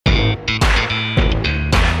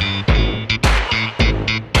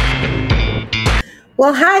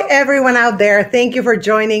Well, hi everyone out there. Thank you for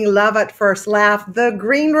joining Love at First Laugh, the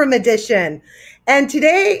Green Room edition. And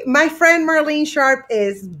today, my friend Marlene Sharp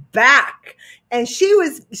is back, and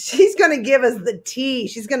she's going to give us the tea.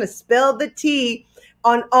 She's going to spill the tea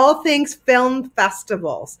on all things film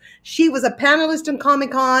festivals. She was a panelist in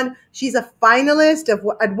Comic-Con. She's a finalist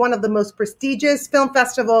at one of the most prestigious film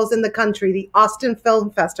festivals in the country, the Austin Film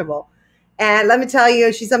Festival. And let me tell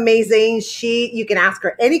you, she's amazing. You can ask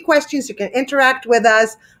her any questions. You can interact with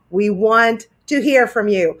us. We want to hear from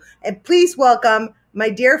you. And please welcome my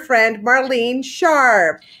dear friend, Marlene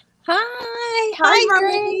Sharp. Hi,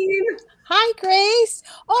 Grace. Hi, Grace.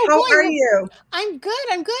 Oh, how boy, are you? I'm good.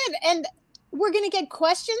 And we're going to get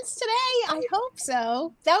questions today? I hope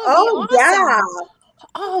so. That would be awesome. Yeah.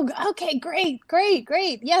 Oh, okay, great.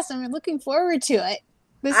 Yes, I'm looking forward to it.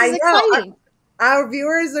 This I is know. exciting. Our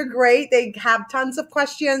viewers are great. They have tons of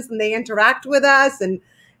questions and they interact with us. And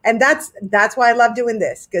that's why I love doing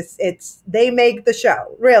this, because they make the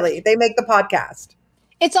show. Really, they make the podcast.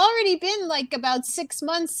 It's already been like about 6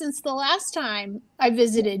 months since the last time I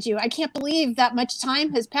visited you. I can't believe that much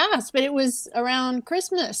time has passed, but it was around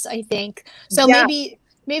Christmas, I think. So Yeah.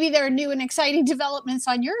 maybe there are new and exciting developments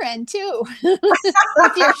on your end too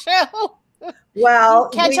with your show. Well,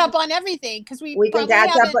 catch up on everything, because we can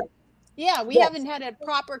catch up. Yeah, we haven't had a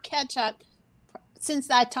proper catch up since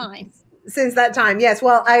that time. Yes.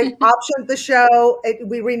 Well, I optioned the show.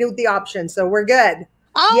 We renewed the option, so we're good.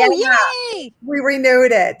 Oh, yay! We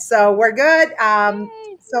renewed it, so we're good.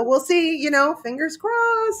 So we'll see. Fingers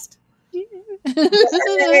crossed. You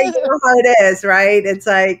know how it is, right? It's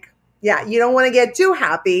like, yeah, you don't want to get too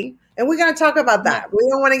happy, and we're going to talk about that. Yeah. We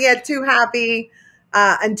don't want to get too happy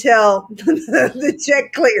until the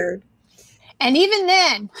check cleared. And even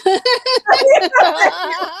then, yeah,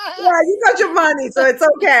 you got your money, so it's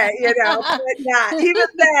okay, But yeah, even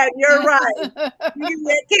then, you're right. You can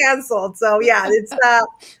get canceled. So yeah, it's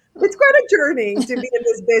quite a journey to be in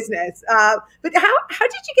this business. But how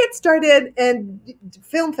did you get started in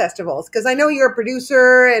film festivals? Because I know you're a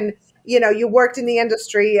producer, and you worked in the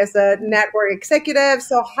industry as a network executive.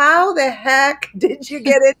 So how the heck did you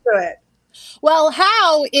get into it? Well,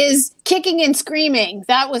 how is kicking and screaming.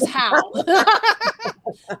 That was how. The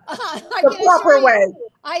proper way.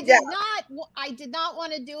 I did not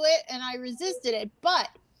want to do it, and I resisted it. But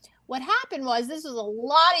what happened was, this was a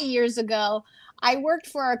lot of years ago. I worked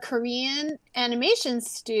for a Korean animation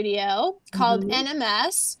studio called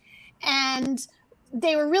NMS, and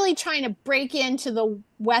they were really trying to break into the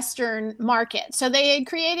Western market. So they had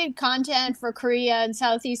created content for Korea and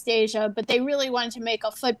Southeast Asia, but they really wanted to make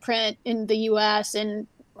a footprint in the US and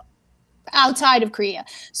outside of Korea.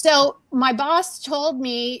 So my boss told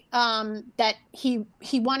me that he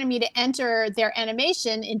wanted me to enter their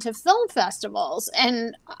animation into film festivals.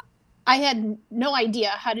 And I had no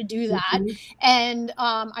idea how to do that. And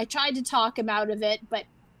I tried to talk him out of it, but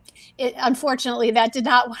unfortunately, that did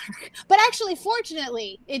not work. But actually,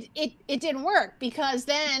 fortunately, it didn't work, because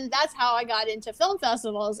then that's how I got into film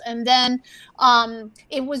festivals. And then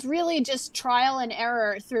it was really just trial and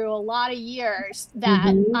error through a lot of years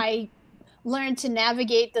that I learned to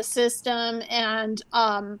navigate the system. And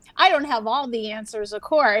I don't have all the answers, of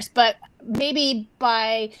course, but maybe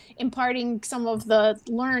by imparting some of the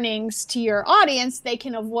learnings to your audience, they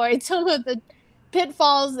can avoid some of the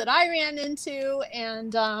pitfalls that I ran into.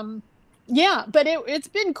 And yeah, but it's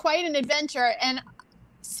been quite an adventure, and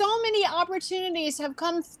so many opportunities have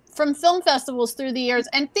come from film festivals through the years,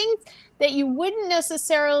 and things that you wouldn't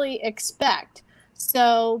necessarily expect.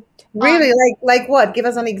 So really, like what? Give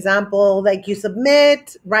us an example. Like, you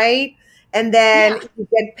submit, right? And then you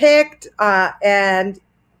get picked, and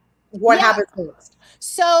what happens next?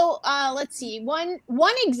 So let's see. One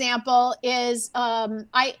example is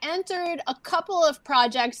I entered a couple of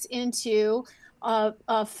projects into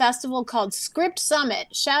a festival called Script Summit.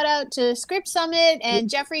 Shout out to Script Summit and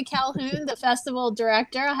Jeffrey Calhoun, the festival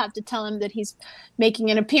director. I'll have to tell him that he's making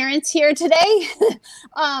an appearance here today.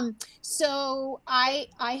 So I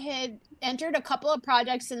had entered a couple of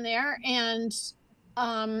projects in there, and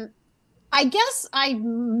I guess I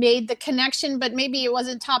made the connection, but maybe it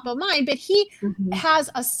wasn't top of mind. But he has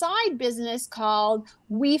a side business called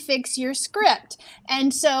We Fix Your Script.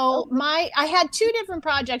 And so I had two different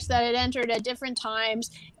projects that had entered at different times,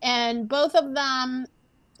 and both of them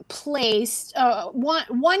placed.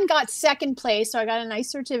 One got second place, so I got a nice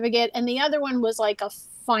certificate, and the other one was like a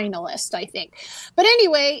finalist, I think. But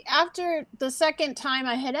anyway, after the second time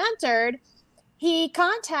I had entered, he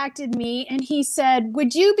contacted me and he said,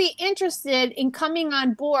 would you be interested in coming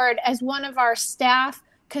on board as one of our staff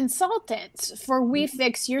consultants for We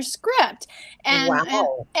Fix Your Script.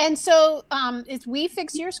 Wow. And so it's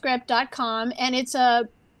wefixyourscript.com, and it's a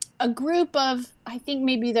group of, I think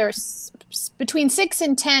maybe there's between 6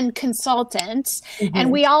 and 10 consultants,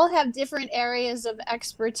 and we all have different areas of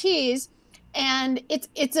expertise. And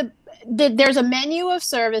there's a menu of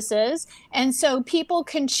services, and so people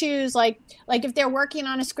can choose, like if they're working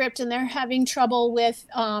on a script and they're having trouble with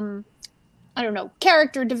I don't know,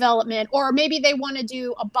 character development, or maybe they want to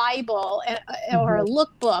do a Bible or a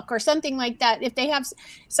lookbook or something like that. If they have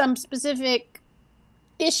some specific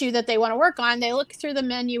issue that they want to work on, they look through the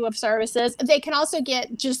menu of services. They can also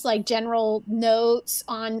get just like general notes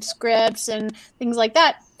on scripts and things like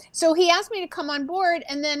that. So he asked me to come on board,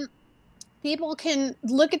 and then people can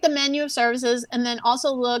look at the menu of services and then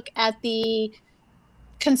also look at the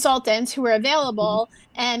consultants who are available.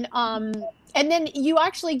 And then you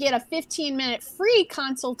actually get a 15-minute free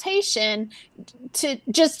consultation to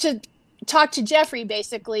talk to Jeffrey,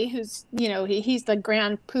 basically, who's, he's the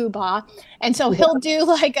grand poobah. And so he'll do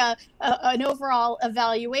like an overall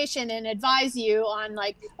evaluation and advise you on,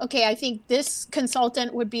 like, okay, I think this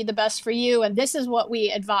consultant would be the best for you, and this is what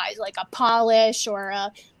we advise, like a polish or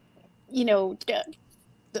a,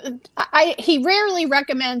 he rarely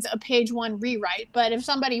recommends a page 1 rewrite, but if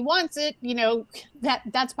somebody wants it,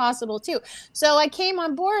 that's possible too. So I came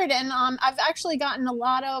on board, and I've actually gotten a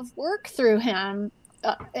lot of work through him,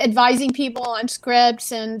 advising people on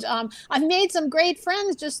scripts, and I've made some great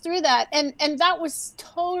friends just through that, and that was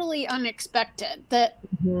totally unexpected. That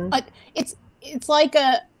it's like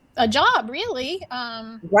a job, really.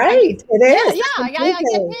 Right, it is. Yeah,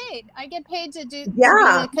 I get paid to be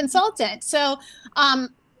a consultant. So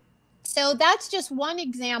so that's just one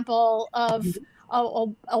example of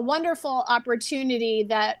a wonderful opportunity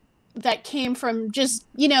that came from just,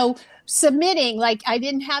 submitting. Like, I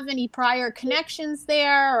didn't have any prior connections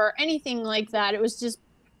there or anything like that. It was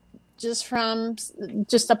just from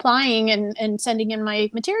applying and sending in my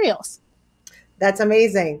materials. That's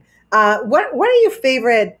amazing. What are your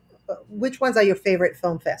favorite, which ones are your favorite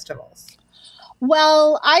film festivals?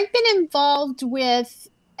 Well, I've been involved with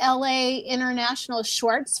LA International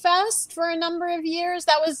Shorts Fest for a number of years.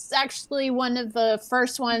 That was actually one of the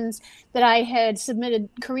first ones that I had submitted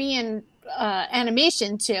Korean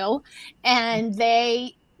animation to, and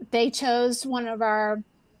they chose one of our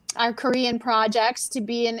Korean projects to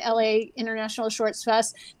be in LA International Shorts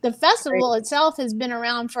Fest. The festival itself has been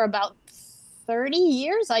around for about 30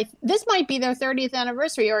 years. This might be their 30th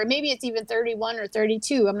anniversary, or maybe it's even 31 or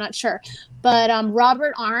 32. I'm not sure. But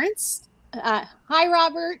Robert Arntz, hi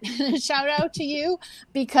Robert, shout out to you,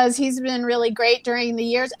 because he's been really great during the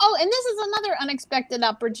years. Oh, and this is another unexpected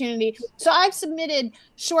opportunity. So I've submitted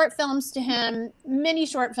short films to him, many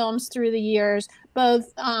short films through the years,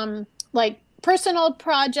 both like personal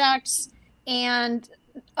projects and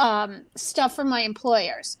stuff for my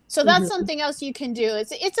employers. So that's something else you can do.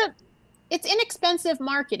 It's inexpensive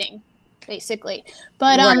marketing, basically.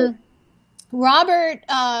 But Robert,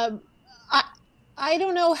 I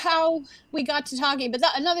don't know how we got to talking, but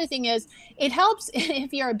another thing is, it helps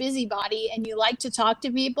if you're a busybody and you like to talk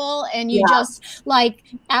to people and you just like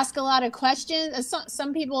ask a lot of questions.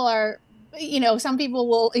 Some people are, some people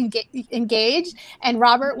will engage, and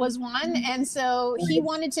Robert was one. And so he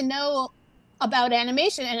wanted to know about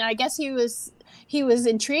animation, and I guess he was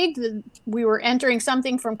intrigued that we were entering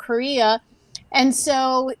something from Korea. And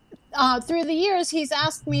so through the years, he's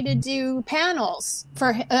asked me to do panels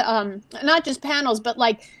for not just panels, but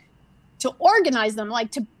like to organize them, like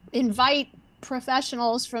to invite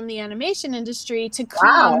professionals from the animation industry to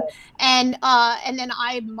come, and then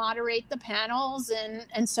I moderate the panels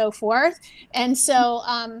and so forth. And so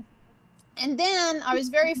and then I was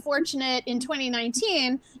very fortunate in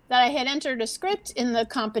 2019 that I had entered a script in the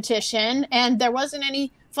competition, and there wasn't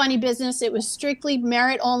any funny business. It was strictly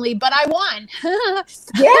merit only, but I won.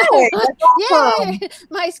 Yay! That's awesome. Yay!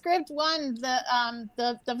 My script won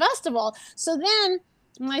the festival. So then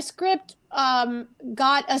my script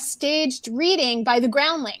got a staged reading by the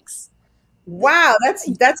Groundlings. Wow, that's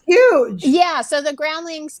huge. Yeah, so the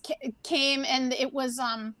Groundlings came, and it was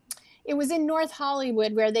in North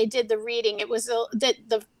Hollywood where they did the reading. It was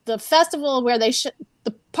the festival where the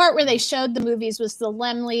part where they showed the movies was the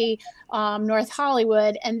Laemmle, North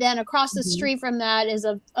Hollywood, and then across the street from that is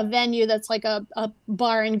a venue that's like a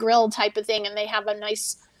bar and grill type of thing, and they have a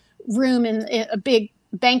nice room in a big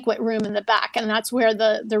banquet room in the back, and that's where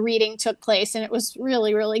the reading took place, and it was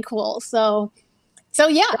really, really cool. So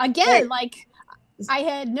yeah, again, like, I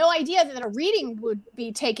had no idea that a reading would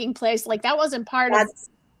be taking place. Like, that wasn't part of.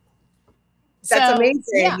 That's So amazing.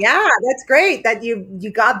 yeah. Yeah, that's great that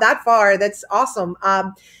you got that far. That's awesome.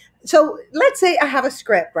 So let's say I have a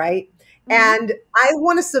script, right? Hmm. And I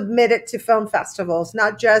want to submit it to film festivals,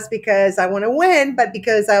 not just because I want to win, but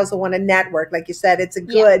because I also want to network. Like you said, it's a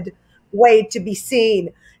Yeah. good way to be seen.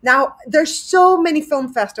 Now, there's so many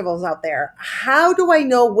film festivals out there. How do I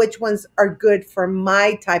know which ones are good for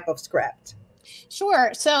my type of script?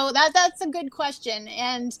 Sure. So that's a good question,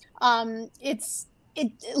 and it.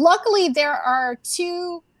 Luckily, there are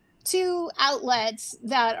two outlets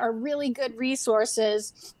that are really good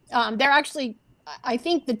resources. They're actually, I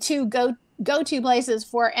think, the two go to places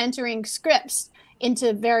for entering scripts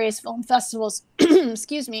into various film festivals.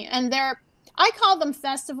 Excuse me, and they're, I call them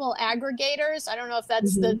festival aggregators. I don't know if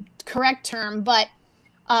that's the Hmm. correct term, but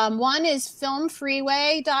one is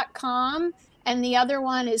filmfreeway.com and the other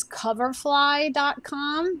one is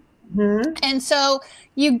coverfly.com. Hmm. And so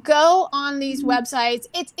you go on these websites,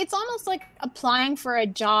 it's almost like applying for a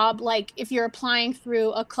job, like if you're applying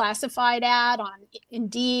through a classified ad on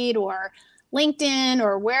Indeed or LinkedIn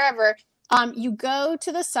or wherever. You go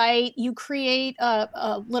to the site, you create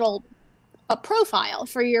a little a profile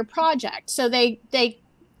for your project. So they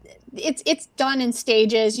it's done in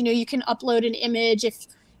stages. You know, you can upload an image if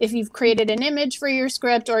you've created an image for your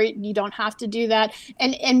script, or you don't have to do that.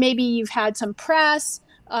 And maybe you've had some press.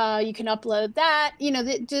 You can upload that. You know,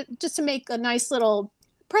 just to make a nice little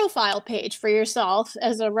profile page for yourself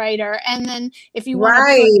as a writer. And then if you want to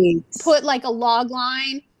Right. put like a log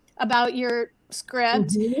line about your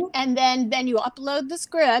script, Hmm. and then you upload the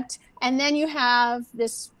script, and then you have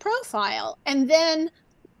this profile, and then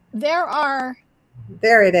there are,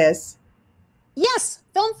 There it is. yes,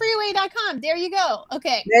 filmfreeway.com. There you go.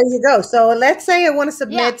 Okay. There you go. So let's say I want to Yeah.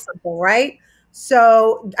 submit something, right?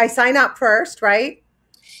 So I sign up first, right?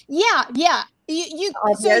 Yeah. Yeah. So you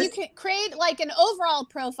Obvious. can create like an overall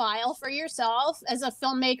profile for yourself as a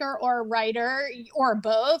filmmaker or a writer or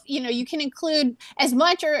both. You know, you can include as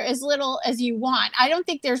much or as little as you want. I don't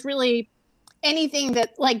think there's really anything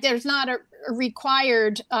that, like, there's not a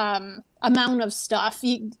required amount of stuff.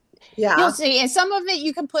 You'll Yeah. see. And some of it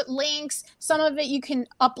you can put links, some of it you can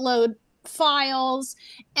upload files,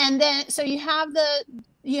 and then so you have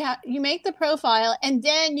you make the profile, and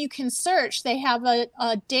then you can search. They have a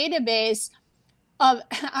database of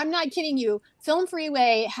I'm not kidding you. Film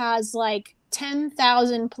Freeway has like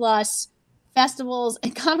 10,000 plus festivals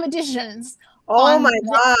and competitions Oh my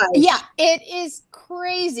on the, yeah, gosh. it is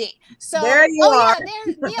crazy. There So, you oh are.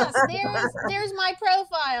 yeah, yes, there's my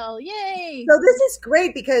profile. Yay. So this is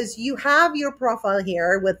great because you have your profile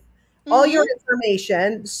here with all your Mhm.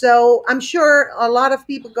 information. So I'm sure a lot of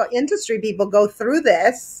people go industry people go through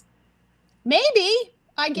this, Maybe,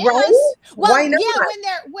 I right? guess. Why Well, yeah,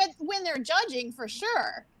 not? when they're judging for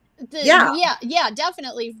sure. Yeah. Yeah, yeah,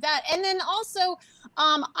 definitely that. And then also,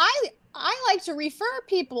 I like to refer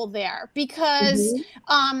people there because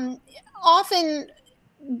Hmm. um, often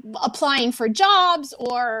applying for jobs,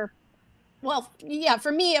 or well, yeah,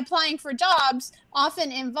 for me, applying for jobs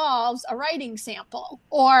often involves a writing sample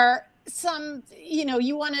or some, you know,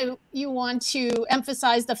 you want to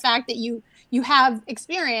emphasize the fact that you have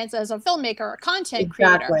experience as a filmmaker or content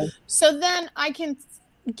creator. Exactly. So then I can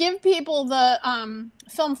give people the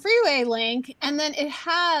Film Freeway link, and then it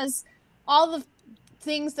has all the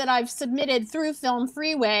things that I've submitted through Film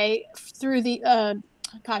Freeway through the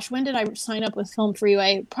gosh, when did I sign up with Film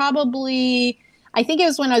Freeway? Probably, I think it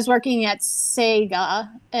was when I was working at Sega.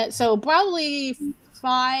 So probably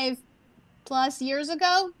 5 plus years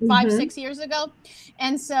ago, five, Hmm. 6 years ago.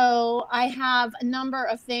 And so I have a number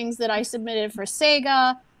of things that I submitted for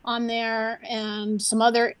Sega on there, and some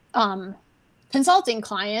other consulting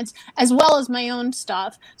clients, as well as my own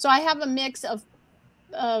stuff. So I have a mix of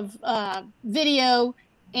video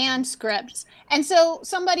and scripts. And so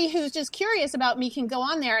somebody who's just curious about me can go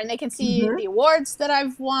on there and they can see Hmm. the awards that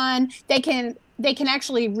I've won. They can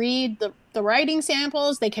actually read the writing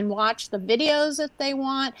samples. They can watch the videos if they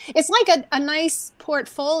want. It's like a nice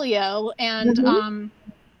portfolio, Hmm.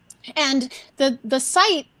 and the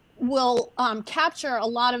site will capture a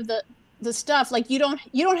lot of the stuff. Like you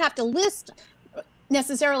don't have to list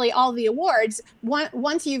necessarily all the awards.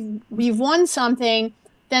 Once you've won something,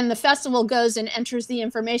 then the festival goes and enters the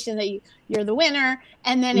information that you're the winner,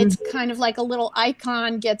 and then it's Hmm. kind of like a little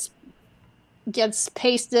icon gets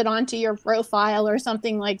pasted onto your profile or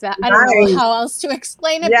something like that. I don't know Nice. how else to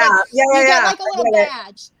explain it, Yeah. but Yeah. Yeah. you get Yeah. like a I little get it.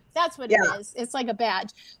 badge. That's what it Yeah. is. It's like a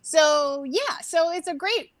badge. So yeah, so it's a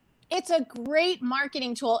great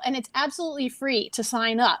marketing tool, and it's absolutely free to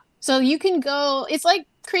sign up. So you can go. It's like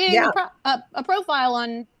creating Yeah. a profile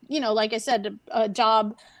on, like I said, a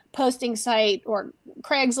job posting site or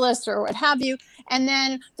Craigslist or what have you. And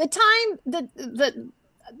then the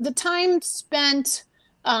time spent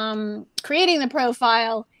creating the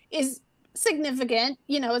profile is significant.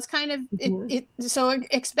 It's kind of so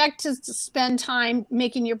expect to spend time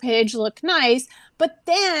making your page look nice, but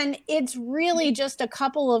then it's really just a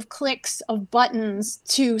couple of clicks of buttons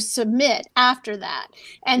to submit after that.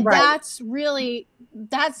 And that's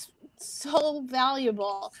so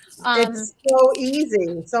valuable. It's so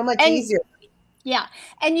easy, so much easier. Yeah.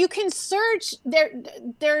 And you can search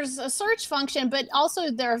there's a search function, but also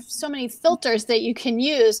there are so many filters that you can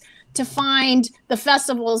use to find the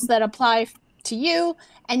festivals that apply to you.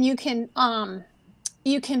 And you can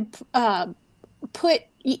put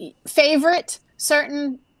favorite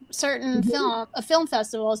certain film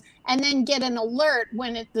festivals, and then get an alert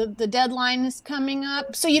when the deadline is coming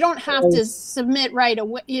up. So you don't have to submit right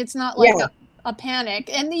away. It's not like a panic.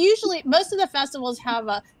 And usually most of the festivals have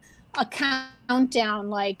a countdown,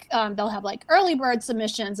 like they'll have like early bird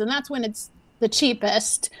submissions, and that's when it's the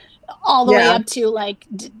cheapest, all the way up to like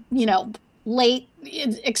late,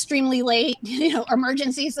 extremely late,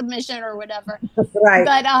 emergency submission or whatever. Right.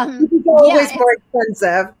 But it's always more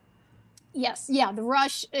expensive. Yes, the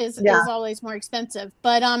rush is always more expensive.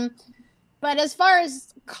 But as far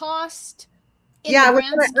as cost, I was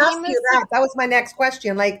going to ask you that. That was my next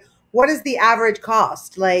question. Like, what is the average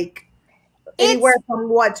cost? Like, anywhere from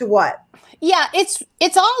what to what? Yeah, it's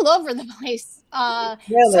all over the place.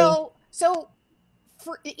 Really? So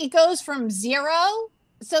it goes from zero.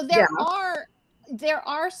 So there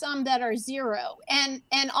are some that are zero, and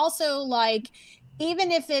also, like,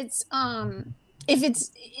 even if it's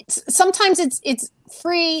sometimes it's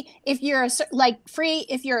free if you're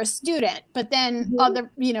a student, but then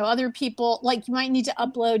other people, like, you might need to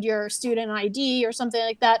upload your student ID or something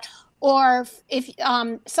like that. Or if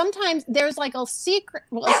sometimes there's like a secret,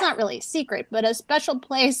 well, it's not really a secret, but a special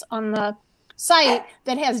place on the site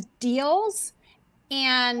that has deals,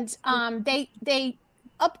 and they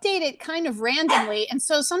update it kind of randomly. And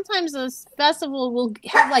so sometimes this festival will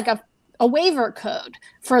have like a waiver code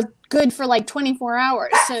for like 24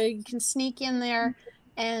 hours. So you can sneak in there,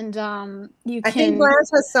 and I think Blanche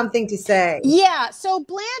has something to say. Yeah, so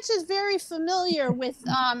Blanche is very familiar with,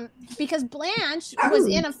 because Blanche was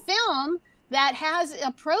in a film that has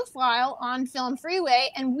a profile on Film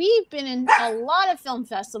Freeway, and we've been in a lot of film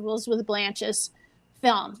festivals with Blanche's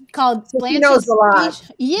film called Blanche's. She knows a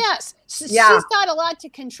lot. Yes, she's got a lot to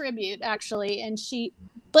contribute, actually. And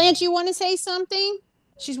Blanche, you want to say something?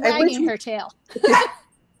 She's wagging her tail.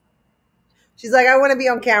 She's like, I want to be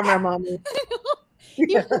on camera, Mommy. You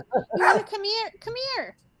want to come here? Come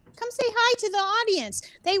here. Come say hi to the audience.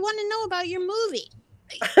 They want to know about your movie.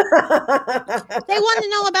 They want to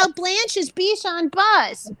know about Blanche's Bichon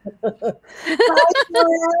Buzz. Hi,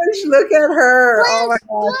 Blanche. Look at her. Blanche, oh my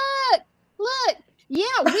God. Look. Yeah,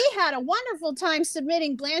 we had a wonderful time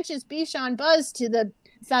submitting Blanche's Bichon Buzz to the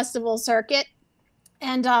festival circuit.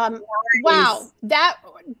 And wow, that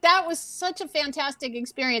was such a fantastic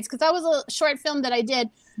experience, because that was a short film that I did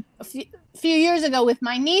a few years ago with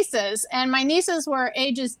my nieces, and my nieces were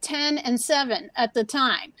ages 10 and 7 at the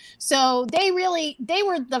time. So they were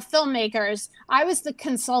the filmmakers. I was the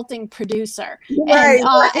consulting producer,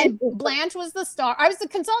 and Blanche was the star. I was the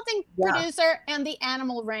consulting producer and the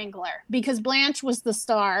animal wrangler, because Blanche was the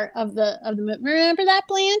star of the movie. Remember that,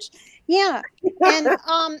 Blanche? Yeah. And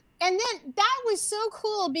then that was so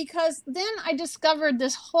cool, because then I discovered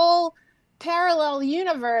this whole parallel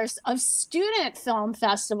universe of student film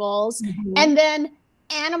festivals, and then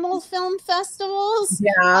animal film festivals.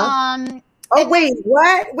 Yeah. Wait,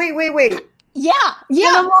 what? Wait. Yeah.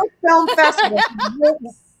 Animal film festivals.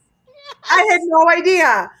 Yes. I had no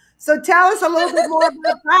idea. So tell us a little bit more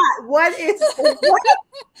about that. What?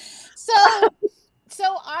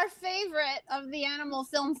 So our favorite of the animal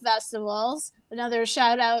film festivals, another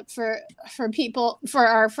shout out for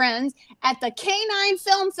our friends at the Canine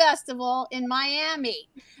Film Festival in Miami.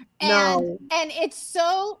 And it's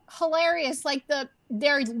so hilarious. Like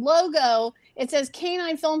their logo, it says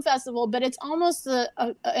Canine Film Festival, but it's almost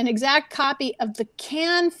an exact copy of the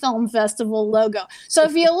Cannes Film Festival logo. So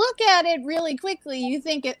if you look at it really quickly, you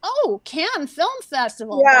think Cannes Film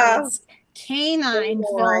Festival. Yeah. But it's Canine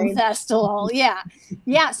Film Festival.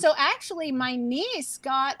 Yeah. So actually my niece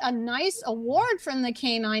got a nice award from the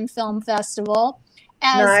Canine Film Festival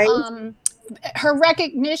as her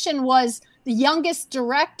recognition was the youngest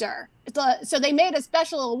director. So they made a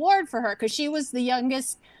special award for her because she was the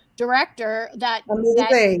youngest director that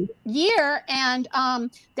year, and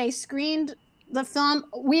they screened the film.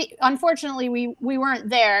 Unfortunately we weren't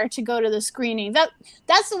there to go to the screening.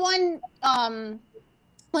 That's the one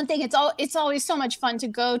one thing, it's always so much fun to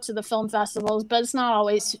go to the film festivals, but it's not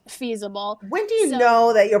always feasible. When do you So,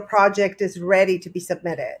 know that your project is ready to be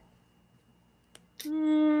submitted?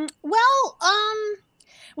 well,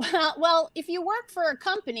 well, if you work for a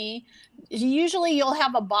company, usually you'll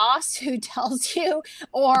have a boss who tells you, Yeah.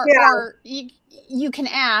 or you can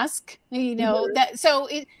ask, Mhm. that. So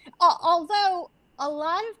although a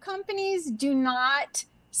lot of companies do not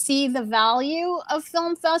see the value of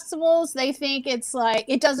film festivals, they think it's like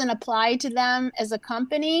it doesn't apply to them as a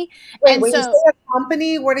company, Wait, and when you say so a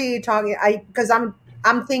company, what are you talking? Because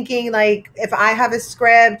I'm thinking like if I have a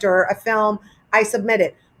script or a film, I submit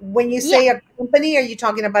it. When you yeah, say a company, are you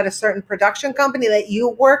talking about a certain production company that you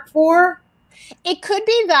work for? it could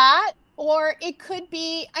be that, or it could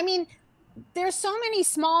be. I mean, there's so many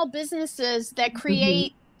small businesses that Mhm.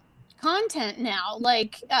 create content now,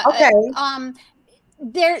 like Okay.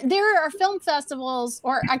 there are film festivals,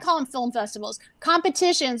 or I call them film festivals,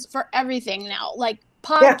 competitions for everything now, like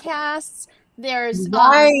Yeah. podcasts. There's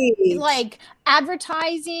Right. like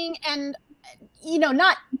advertising, and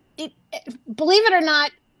not it, believe it or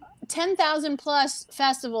not, 10,000 plus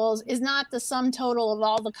festivals is not the sum total of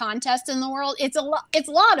all the contests in the world. It's a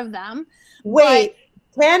lot of them, but Wait,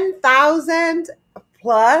 10,000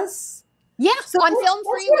 plus? yeah, So on Film that's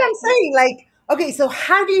what I'm Freeway. Yeah. saying. Like, okay, so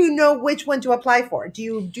how do you know which one to apply for? Do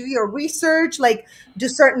you do your research? Like, do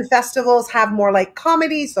certain festivals have more like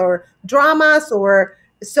comedies or dramas, or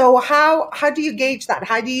so how do you gauge that?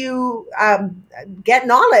 How do you get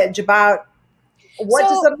knowledge about what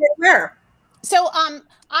to So submit where?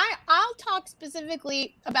 I'll talk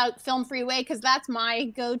specifically about Film Freeway because that's my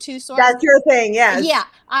go-to source. That's your thing, Yeah, yes.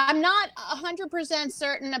 I'm not 100%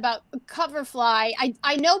 certain about Coverfly.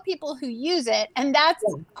 I know people who use it, and Yeah.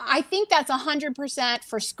 I think that's 100%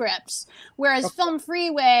 for scripts. Whereas Okay. Film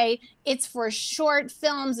Freeway, it's for short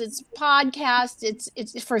films, it's podcasts,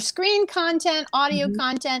 it's for screen content, audio Mhm.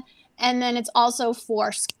 content, and then it's also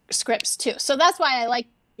for scripts too. So that's why I like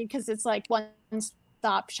it, because it's like one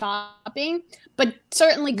stop shopping. But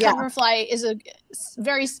certainly Yeah. Coverfly is a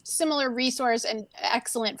very similar resource and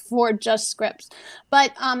excellent for just scripts.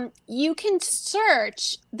 But you can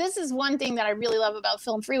search. This is one thing that I really love about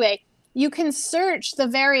Film Freeway. You can search the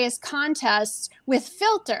various contests with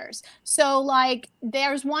filters. So, like,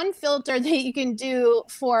 there's one filter that you can do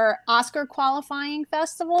for Oscar qualifying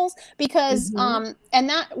festivals, because Hmm. and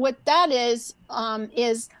that what that is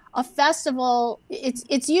a festival.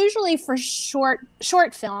 It's usually for short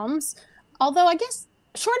films, although I guess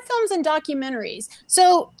short films and documentaries.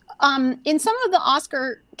 So in some of the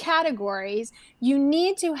Oscar categories, you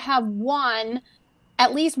need to have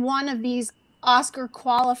at least one of these Oscar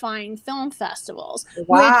qualifying film festivals,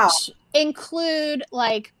 Wow. which include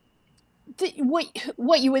like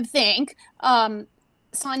what you would think,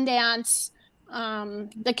 Sundance,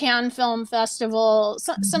 the Cannes Film Festival,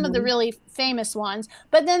 some of the Mhm. really famous ones.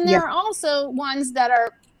 But then Yeah. there are also ones that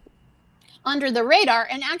are under the radar.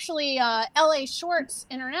 And actually, LA Shorts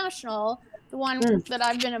International, the one Mm. that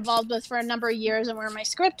I've been involved with for a number of years and where my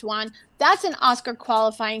script won, that's an Oscar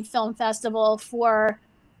qualifying film festival for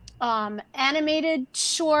animated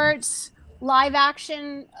shorts, live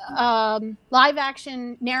action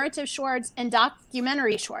narrative shorts, and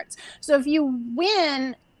documentary shorts. So if you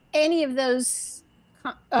win any of those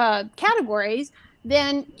categories,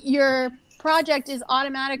 then your project is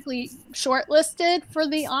automatically shortlisted for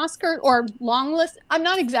the Oscar or long list. I'm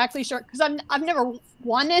not exactly sure because I've never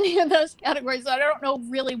won any of those categories, so I don't know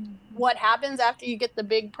really what happens after you get the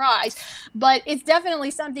big prize. But it's definitely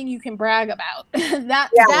something you can brag about. Yeah.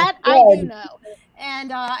 That I do Good. know.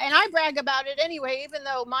 And I brag about it anyway, even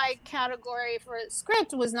though my category for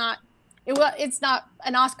script was not it's not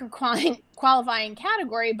an Oscar qualifying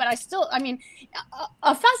category, but I mean,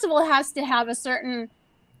 a festival has to have a certain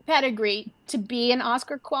pedigree to be an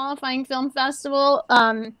Oscar qualifying film festival.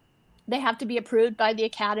 They have to be approved by the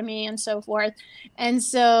Academy and so forth. And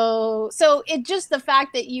so it just the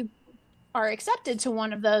fact that you are accepted to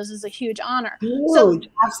one of those is a huge honor. So Huge.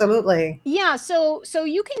 Absolutely. yeah, so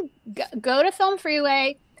you can go to Film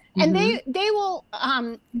Freeway, and Hmm. they will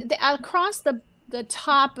across the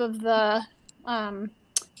top of the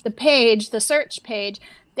page, the search page,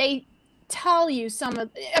 they tell you some of.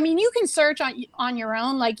 I mean, you can search on your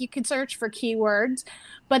own, like you can search for keywords,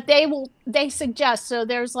 but they suggest. So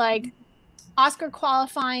there's like Oscar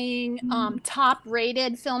qualifying, top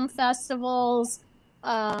rated film festivals.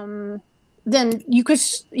 Um, then you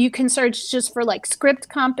can search just for like script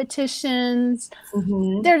competitions.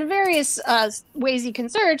 Hmm. There's various ways you can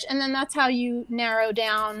search, and then that's how you narrow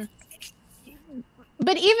down.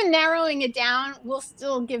 But even narrowing it down will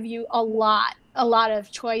still give you a lot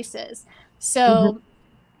of choices. Hmm. So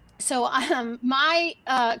So my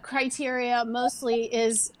criteria mostly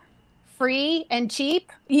is free and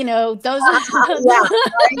cheap. You know, those are Yeah,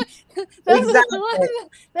 right. those are the Exactly. ones.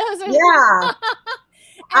 Those Yeah, are,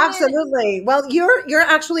 and then absolutely. Well, you're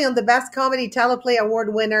actually on the Best Comedy Teleplay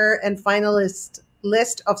Award winner and finalist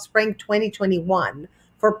list of Spring 2021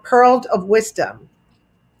 for Pearl of Wisdom.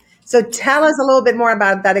 So tell us a little bit more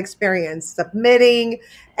about that experience submitting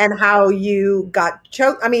and how you got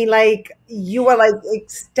choked. I mean, like you were like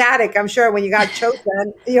ecstatic, I'm sure, when you got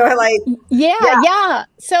chosen. You were like, yeah, yeah, yeah.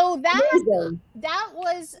 So amazing. that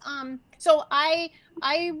was so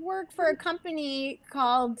I work for a company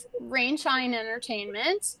called Rainshine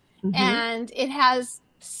Entertainment, Hmm. and it has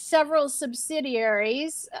several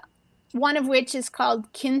subsidiaries, one of which is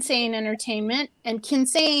called Kinsane Entertainment, and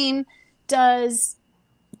Kinsane does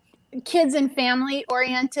kids and family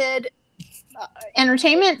oriented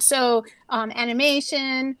entertainment, so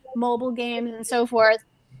animation, mobile games, and so forth.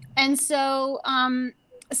 And so,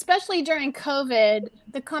 especially during COVID,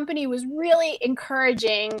 the company was really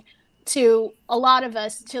encouraging to a lot of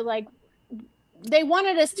us to like, they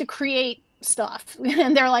wanted us to create stuff.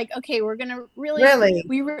 And they're like, okay, we're going to really, Really?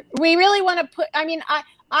 we really want to put, I mean,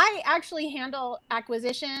 I actually handle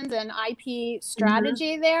acquisitions and IP Hmm.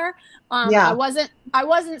 strategy there. Yeah. I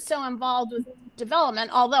wasn't so involved with development,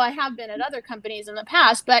 although I have been at other companies in the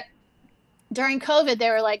past. But during COVID, they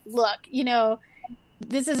were like, look, you know,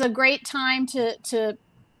 this is a great time to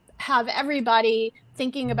have everybody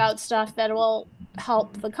thinking about stuff that will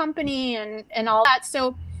help the company and all that.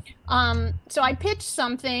 So so I pitched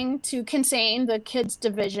something to Consane, the kids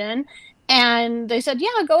division, and they said,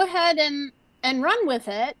 yeah, go ahead and run with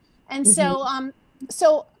it. And so Hmm.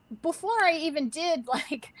 so before I even did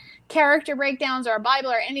like character breakdowns or a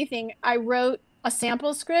Bible or anything, I wrote a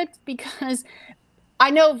sample script because I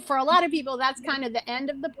know for a lot of people that's kind of the end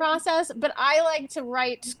of the process, but I like to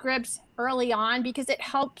write scripts early on because it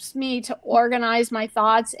helps me to organize my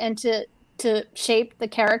thoughts and to shape the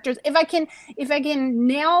characters. If I can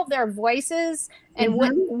nail their voices and Hmm.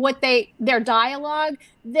 what they their dialogue,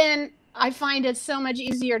 then I find it so much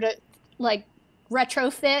easier to like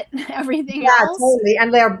retrofit everything Yeah, else. totally.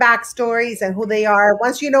 And their backstories and who they are.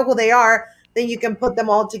 Once you know who they are, then you can put them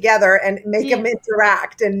all together and make Yeah. them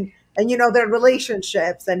interact and you know their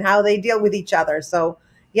relationships and how they deal with each other. So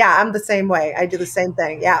yeah, I'm the same way. I do the same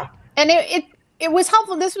thing. Yeah. And it was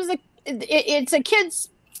helpful. This was it's a kids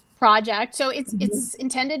project, so Mhm. it's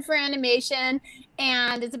intended for animation,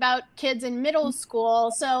 and it's about kids in middle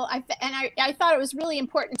school. So I thought it was really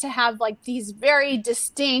important to have like these very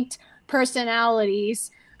distinct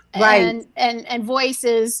personalities Right. and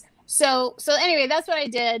voices. So anyway, that's what I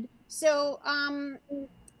did. So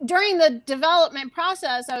during the development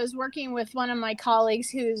process, I was working with one of my colleagues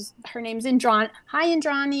who's her name's Indrani. Hi,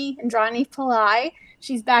 Indrani Pillai.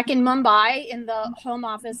 She's back in Mumbai in the home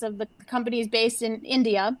office of the company's based in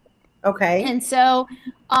India. Okay. And so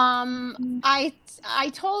I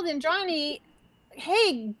told Indrani,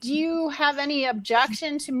 hey, do you have any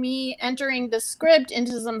objection to me entering the script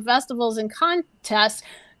into some festivals and contests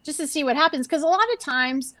just to see what happens? Because a lot of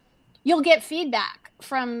times you'll get feedback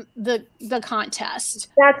from the contest.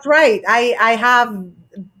 That's right. I have,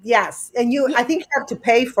 yes. And you, I think you have to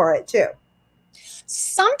pay for it too.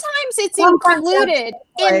 Sometimes it's Sometimes you have to included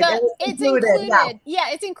pay for in it the and it's it's included. Yeah. included, yeah,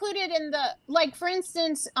 it's included in the, like, for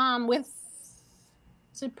instance, with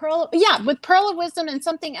Pearl, yeah, with Pearl of Wisdom and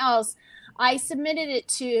something else, I submitted it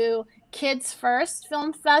to Kids First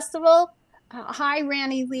Film Festival. Hi,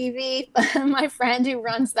 Randy Levy, my friend who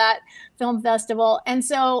runs that film festival. And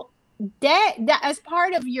so that as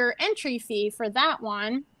part of your entry fee for that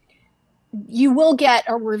one, you will get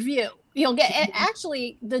a review. You'll get,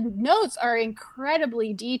 actually, the notes are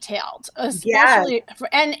incredibly detailed, Yes. especially for,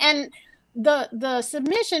 and the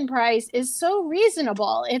submission price is so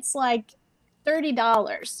reasonable. It's like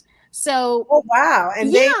 $30. So Oh, wow.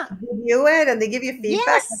 And they yeah, review it and they give you feedback.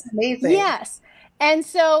 That's yes, amazing. yes. And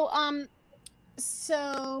so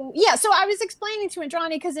so yeah, so I was explaining to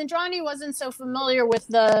Indrani because Indrani wasn't so familiar with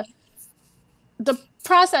the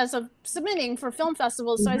process of submitting for film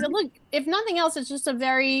festivals. So I said, Mhm. look, if nothing else, it's just a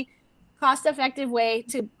very cost effective way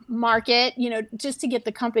to market, you know, just to get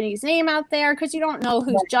the company's name out there, because you don't know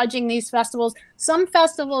who's judging these festivals. Some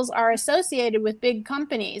festivals are associated with big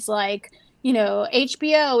companies, like, you know,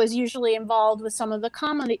 HBO is usually involved with some of the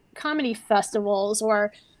comedy festivals,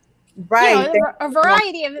 or, you Right. know, a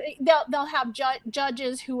variety of, they'll have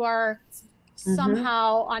judges who are Mhm.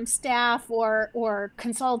 somehow on staff or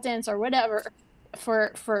consultants or whatever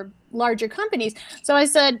for larger companies. So I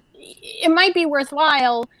said it might be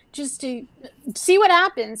worthwhile just to see what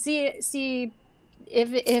happens, see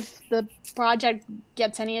if the project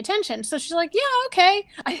gets any attention. So she's like, yeah, okay.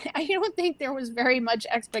 I don't think there was very much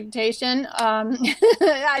expectation.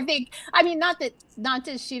 I think, I mean, not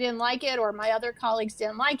that she didn't like it or my other colleagues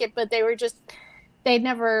didn't like it, but they'd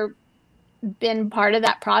never been part of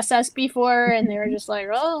that process before, and they were just like,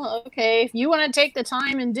 oh, okay, if you want to take the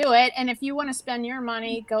time and do it, and if you want to spend your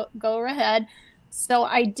money, go ahead. So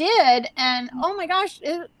I did, and oh my gosh,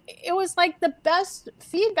 it was like the best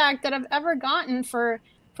feedback that I've ever gotten for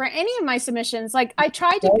any of my submissions. Like, I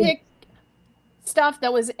tried to pick stuff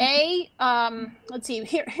that was let's see,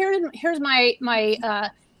 here's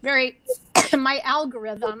my very my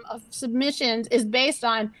algorithm of submissions is based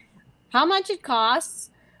on how much it costs.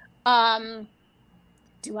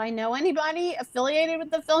 Do I know anybody affiliated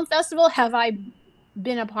with the film festival? Have I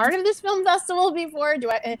been a part of this film festival before?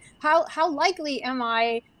 How likely am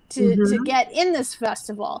I to get in this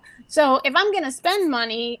festival? So if I'm going to spend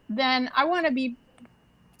money, then I want to be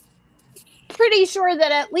pretty sure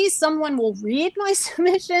that at least someone will read my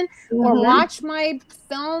submission or watch my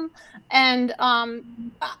film. And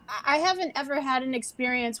I haven't ever had an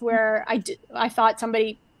experience where I thought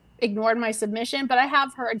somebody ignored my submission, but I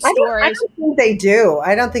have heard stories. I don't think they do.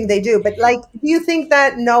 I don't think they do. But like, do you think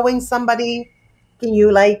that knowing somebody, can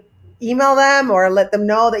you like email them or let them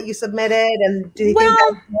know that you submitted? And do you think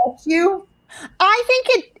that helps you? I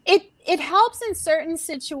think it helps in certain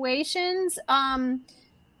situations.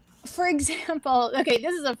 For example, okay,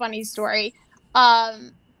 this is a funny story.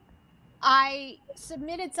 I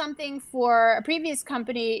submitted something for a previous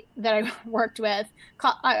company that I worked with.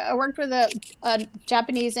 I worked with a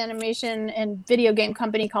Japanese animation and video game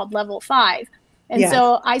company called Level 5. And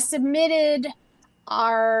so I submitted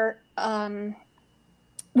our,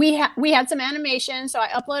 we had some animation, so I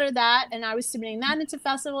uploaded that, and I was submitting that into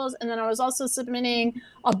festivals. And then I was also submitting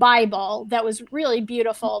a Bible that was really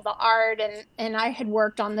beautiful, the art, and I had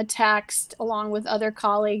worked on the text along with other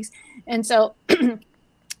colleagues. And so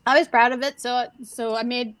I was proud of it. So I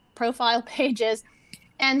made profile pages.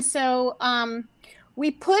 And so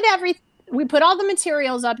we put all the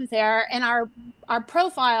materials up there, and our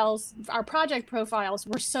profiles, our project profiles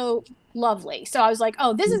were so lovely. So I was like,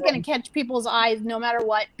 oh, this is going to catch people's eyes no matter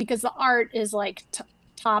what, because the art is like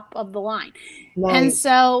top of the line. Nice. And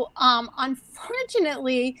so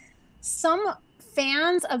unfortunately, some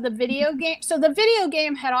fans of the video game, so the video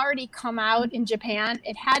game had already come out in Japan.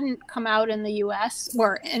 It hadn't come out in the US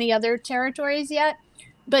or any other territories yet.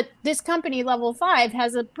 But this company, Level 5,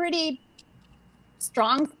 has a pretty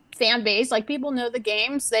strong fan base. Like, people know the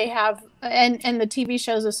games they have, and the TV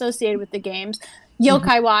shows associated with the games.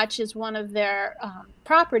 Yokai Watch is one of their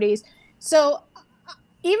properties. So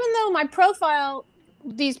even though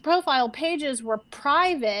these profile pages were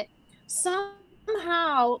private,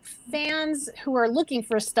 somehow fans who are looking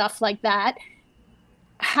for stuff like that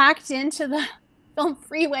hacked into the Film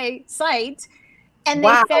Freeway site, and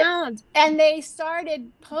they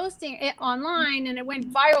started posting it online, and it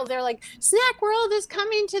went viral. They're like, Snack World is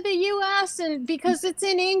coming to the US, and because it's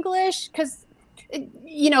in English, because it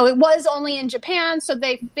was only in Japan, so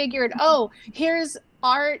they figured, oh, here's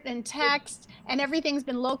art and text, and everything's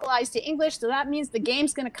been localized to English, so that means the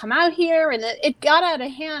game's going to come out here. And it got out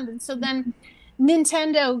of hand. And so then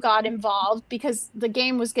Nintendo got involved, because the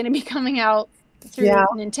game was going to be coming out through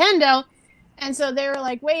Nintendo. And so they were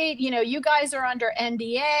like, wait, you guys are under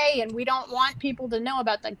NDA, and we don't want people to know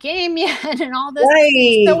about the game yet, and all this.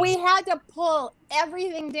 Right. So we had to pull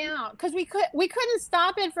everything down, because we couldn't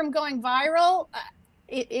stop it from going viral.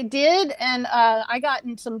 It did, and I got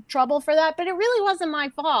in some trouble for that, but it really wasn't my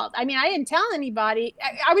fault. I mean, I didn't tell anybody.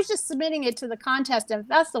 I was just submitting it to the contest and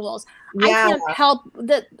festivals. Yeah. I can't help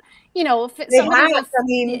that,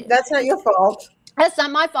 if that's not your fault. That's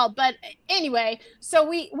not my fault. But anyway, so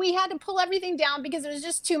we had to pull everything down because it was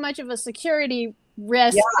just too much of a security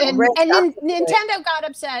risk. And then Nintendo got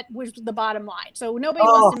upset, which was the bottom line. So nobody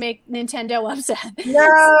wants to make Nintendo upset.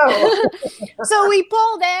 No. So we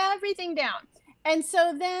pulled everything down. And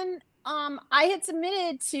so then I had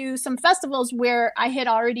submitted to some festivals where I had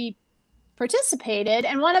already participated.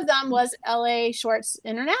 And one of them was LA Shorts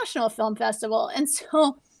International Film Festival. And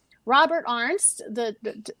so Robert Arnst,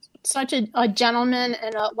 such a gentleman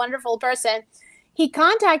and a wonderful person, he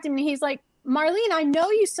contacted me. He's like, Marlene, I know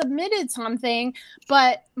you submitted something,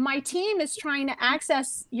 but my team is trying to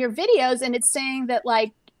access your videos, and it's saying that,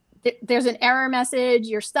 like, there's an error message,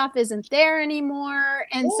 your stuff isn't there anymore.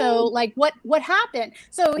 And so, like, what happened?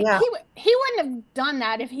 So he wouldn't have done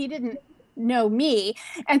that if he didn't know me.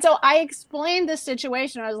 And so I explained the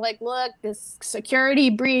situation. I was like, look, this security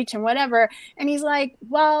breach and whatever. And he's like,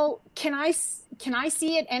 well, can I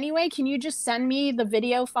see it anyway? Can you just send me the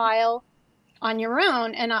video file on your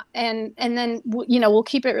own, and then we'll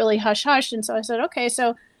keep it really hush hush. And so I said, okay.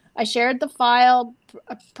 So I shared the file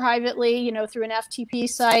privately, through an FTP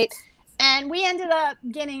site, and we ended up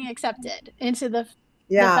getting accepted into the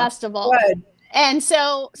festival. Good. And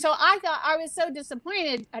so I thought, I was so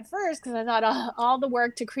disappointed at first, because I thought all the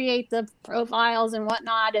work to create the profiles and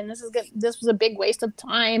whatnot, and this was a big waste of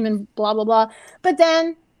time and blah blah blah. But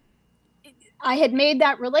then I had made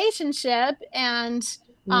that relationship, and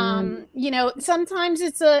sometimes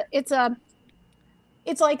it's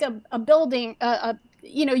like a building,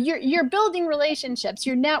 you're building relationships,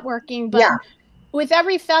 you're networking, but with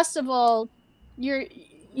every festival,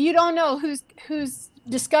 you don't know who's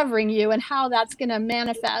discovering you and how that's going to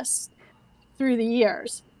manifest through the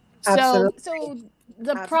years. Absolutely. So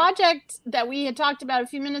the project that we had talked about a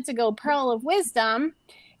few minutes ago, Pearl of Wisdom,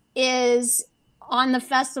 is on the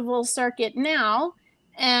festival circuit now,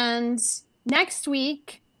 and next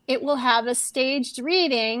week it will have a staged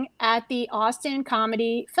reading at the Austin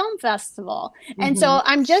Comedy Film Festival. And so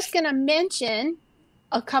I'm just going to mention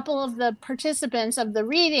a couple of the participants of the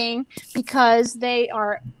reading, because they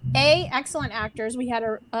are excellent actors. We had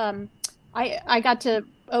I got to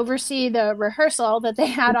oversee the rehearsal that they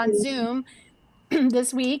had on Zoom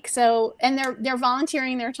this week. So, and they're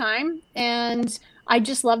volunteering their time, and I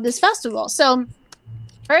just love this festival. So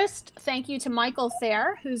first, thank you to Michael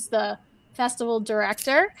Thayer, who's the festival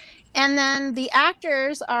director. And then the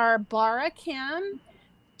actors are Bara Kim,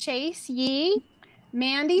 Chase Yee,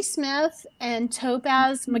 Mandy Smith, and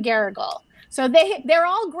Topaz McGarrigle. So they're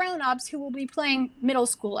all grown-ups who will be playing middle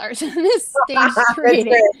schoolers in this stage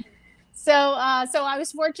reading. So I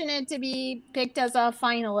was fortunate to be picked as a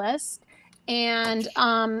finalist. And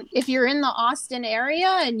if you're in the Austin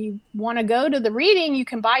area and you want to go to the reading, you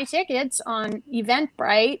can buy tickets on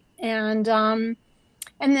Eventbrite. And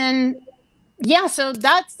then so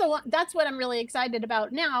that's what I'm really excited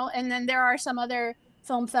about now. And then there are some other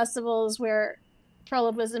film festivals where Pearl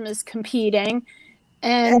of Wisdom is competing.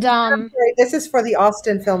 And this is for the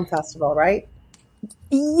Austin Film Festival, right?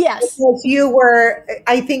 Yes. Because you were,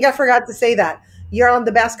 I think I forgot to say that, you're on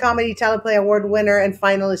the Best Comedy Teleplay Award winner and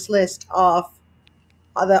finalist list of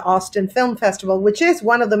the Austin Film Festival, which is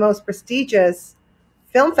one of the most prestigious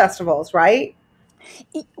film festivals, right?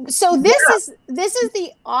 So this is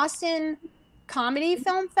the Austin Comedy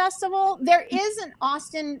Film Festival. There is an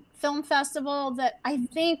Austin Film Festival that I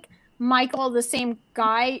think Michael, the same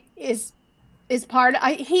guy, is part of.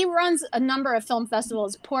 He runs a number of film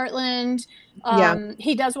festivals, Portland.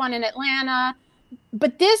 He does one in Atlanta,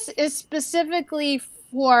 but this is specifically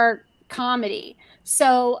for comedy.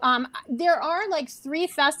 So there are like 3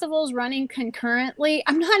 festivals running concurrently.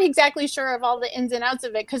 I'm not exactly sure of all the ins and outs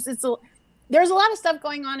of it, because there's a lot of stuff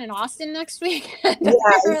going on in Austin next week,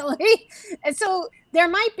 apparently. And so there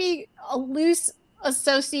might be a loose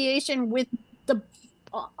association with the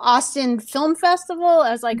Austin Film Festival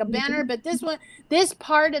as like a banner, but this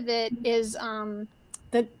part of it is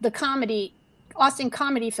the comedy, Austin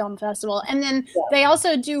Comedy Film Festival. And then they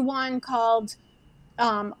also do one called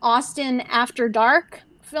Austin After Dark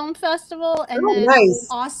Film Festival, and then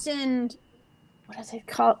Austin, what does it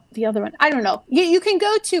call the other one? I don't know. You can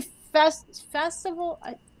go to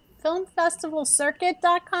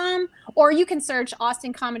filmfestivalcircuit.com, or you can search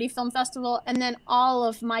Austin Comedy Film Festival, and then all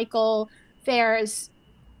of Michael Thayer's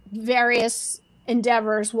various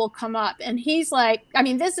endeavors will come up. And he's like, I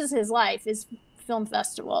mean, this is his life, is film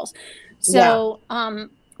festivals. So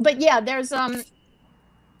but there's a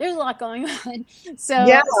lot going on. So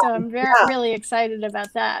I'm really excited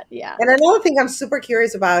about that. Yeah. And another thing I'm super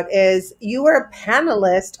curious about is you were a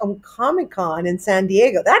panelist on Comic-Con in San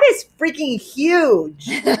Diego. That is freaking huge.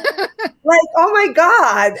 Like, oh my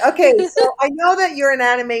God. Okay. So I know that you're an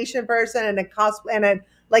animation person and a cosplay, and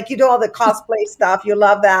like you do all the cosplay stuff. You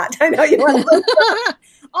love that. I know you love that.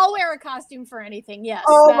 I'll wear a costume for anything. Yes.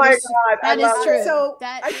 Oh my God. That is true. So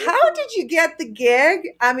how did you get the gig?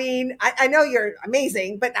 I mean, I know you're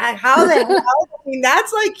amazing, but how the hell? I mean,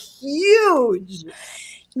 that's like huge.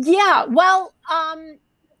 Yeah. Well,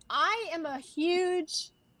 I am a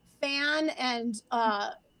huge fan, and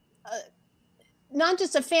not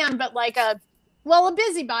just a fan, but like a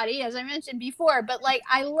busybody, as I mentioned before. But like,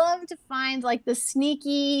 I love to find like the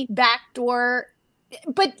sneaky backdoor,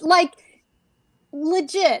 but like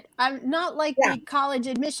legit. I'm not like the college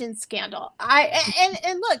admissions scandal.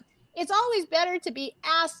 And look, it's always better to be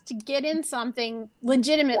asked to get in something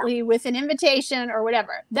legitimately with an invitation or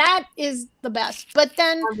whatever. That is the best. But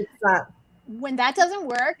then when that doesn't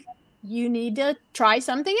work, you need to try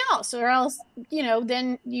something else, or else,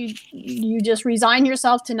 then you just resign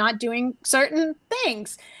yourself to not doing certain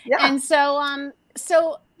things. Yeah. And so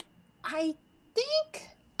I think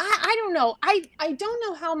I don't know. I don't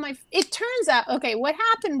know how it turns out. Okay, what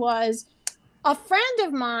happened was a friend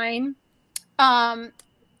of mine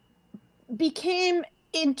became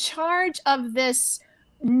in charge of this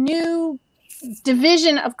new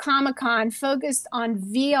division of Comic-Con focused on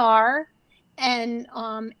VR and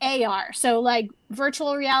AR. So like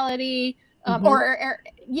virtual reality,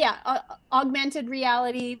 augmented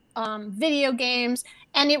reality, video games,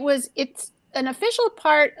 and it's an official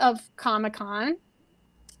part of Comic-Con,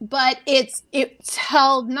 but it's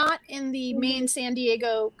held not in the main San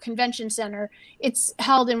Diego Convention Center. It's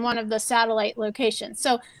held in one of the satellite locations.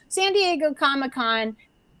 So San Diego Comic-Con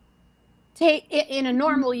in a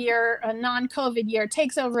normal year, a non-COVID year,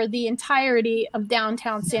 takes over the entirety of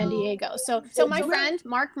downtown San Diego. So my friend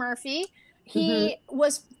Mark Murphy, he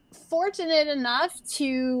was fortunate enough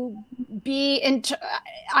to be in.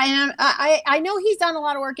 I know he's done a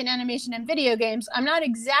lot of work in animation and video games. I'm not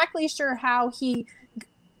exactly sure how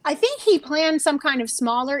I think he planned some kind of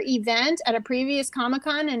smaller event at a previous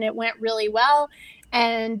Comic-Con, and it went really well.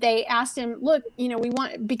 And they asked him, look,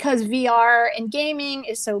 because VR and gaming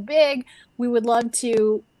is so big, we would love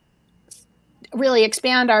to really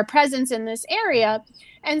expand our presence in this area.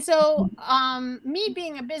 And so me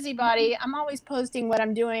being a busybody, I'm always posting what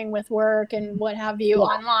I'm doing with work and what have you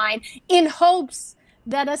online in hopes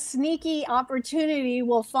that a sneaky opportunity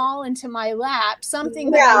will fall into my lap,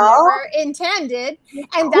 something that I never intended.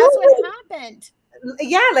 And that's what happened.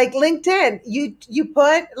 Yeah, like LinkedIn, you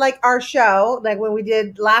put like our show, like when we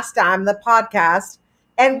did last time, the podcast,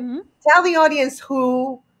 and tell the audience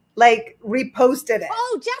who like reposted it.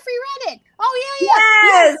 Oh, Jeffrey Reddick. Oh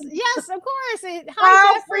yeah, yes, of course.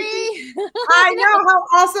 Hi, Jeffrey. I know, how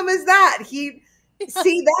awesome is that?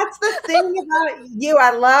 See, that's the thing about you.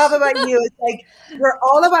 I love about you. It's like you're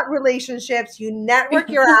all about relationships. You network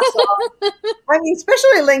your ass off. I mean,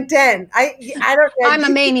 especially LinkedIn. I don't. I'm a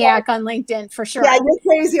maniac on LinkedIn for sure. Yeah, you're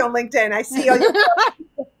crazy on LinkedIn. I see all your.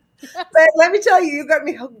 But let me tell you, you got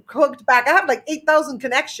me hooked back. I have like 8,000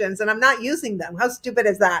 connections, and I'm not using them. How stupid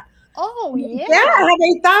is that? Oh yeah. Yeah, I have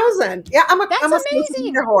 8,000. Yeah, I'm a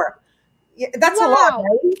amazing. whore. Yeah, that's a lot,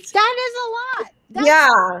 right? That is a lot.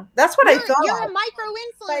 That's what I thought. You're a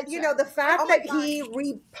micro-influencer. But the fact that he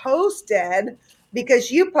reposted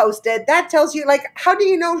because you posted, that tells you, like, how do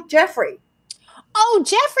you know Jeffrey? Oh,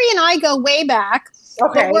 Jeffrey and I go way back.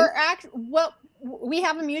 Okay. But we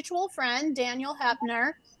have a mutual friend, Daniel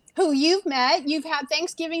Hepner, who you've met. You've had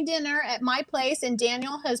Thanksgiving dinner at my place, and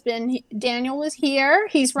Daniel was here.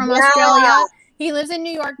 He's from Australia. He lives in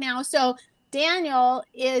New York now. So Daniel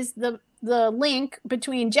is the link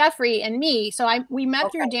between Jeffrey and me. So we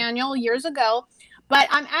met through Daniel years ago, but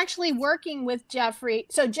I'm actually working with Jeffrey.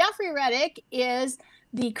 So Jeffrey Reddick is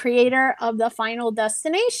the creator of the Final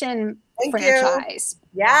Destination franchise.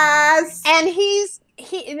 Yes. And he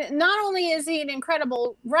not only is he an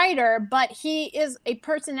incredible writer, but he is a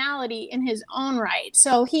personality in his own right.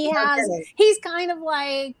 So he's kind of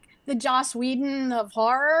like the Joss Whedon of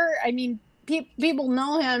horror. I mean, people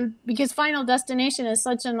know him because Final Destination is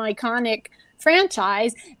such an iconic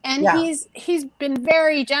franchise, and he's been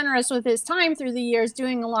very generous with his time through the years,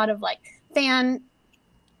 doing a lot of like fan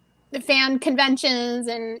conventions,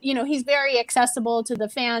 and he's very accessible to the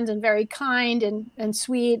fans and very kind and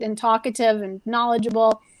sweet and talkative and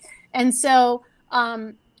knowledgeable. And so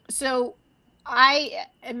I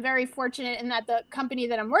am very fortunate in that the company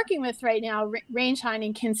that I'm working with right now, Range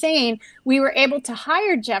Hiding Kinsane, we were able to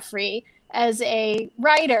hire Jeffrey as a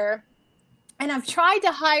writer. And I've tried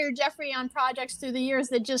to hire Jeffrey on projects through the years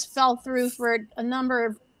that just fell through for a number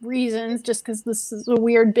of reasons, just because this is a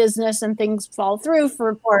weird business and things fall through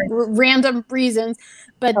for random reasons.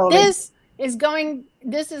 But this is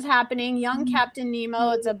happening. Young Captain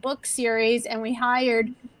Nemo, it's a book series, and we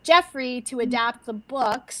hired Jeffrey to adapt the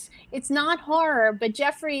books. It's not horror, but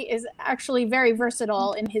Jeffrey is actually very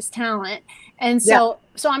versatile in his talent. And so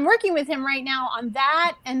I'm working with him right now on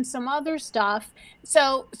that and some other stuff.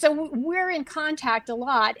 So we're in contact a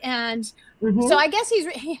lot. And so I guess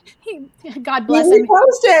he God bless him. He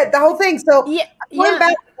posted the whole thing. So going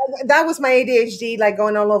back, that was my ADHD, like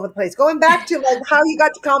going all over the place. Going back to like how you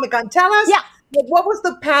got to Comic-Con. Tell us. Yeah. What was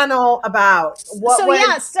the panel about? So it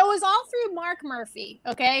was all through Mark Murphy.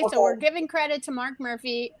 Okay. So we're giving credit to Mark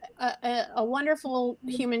Murphy, a wonderful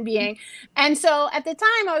human being. And so at the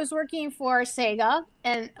time I was working for Sega,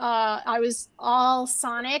 and I was all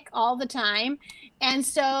Sonic all the time. And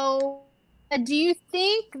so do you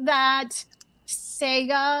think that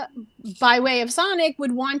Sega, by way of Sonic,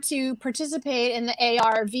 would want to participate in the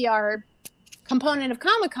AR, VR component of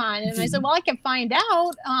Comic-Con? And I said, well, I can find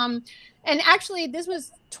out. And actually, this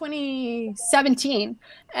was 2017.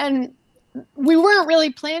 And we weren't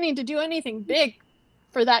really planning to do anything big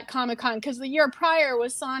for that Comic-Con, because the year prior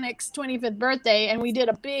was Sonic's 25th birthday, and we did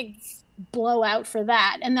a big blowout for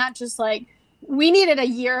that. And that just like, we needed a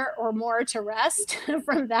year or more to rest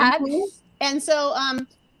from that. Mhm. And so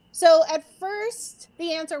at first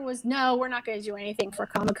the answer was no, we're not going to do anything for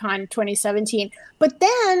Comic-Con 2017. But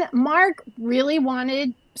then Mark really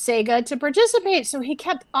wanted Sega to participate, so he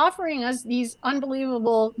kept offering us these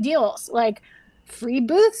unbelievable deals, like free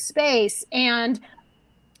booth space and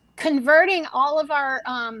converting all of our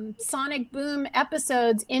Sonic Boom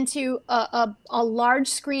episodes into a large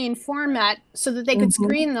screen format so that they could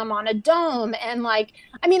screen them on a dome. And like,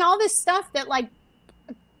 I mean, all this stuff that like,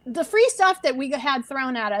 the free stuff that we had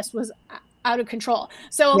thrown at us was out of control.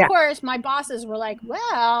 So of course my bosses were like,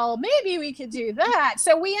 well, maybe we could do that.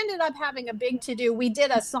 So we ended up having a big to-do. We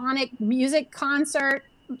did a Sonic music concert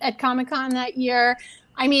at Comic-Con that year.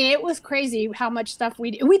 I mean, it was crazy how much stuff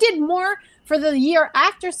we did. We did more for the year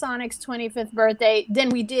after Sonic's 25th birthday than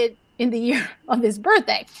we did in the year of his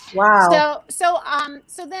birthday. Wow. So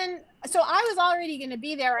I was already going to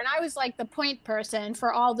be there, and I was like the point person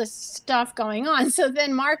for all this stuff going on. So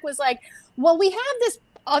then Mark was like, well, we have this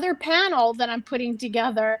other panel that I'm putting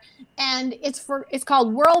together, and it's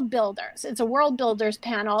called World Builders. It's a World Builders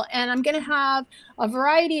panel, and I'm going to have a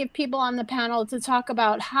variety of people on the panel to talk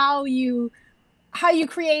about how you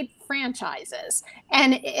create franchises.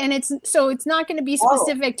 And it's not going to be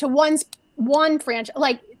specific to one franchise.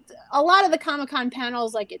 Like a lot of the Comic-Con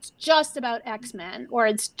panels, like it's just about X-Men, or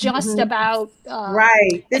it's just about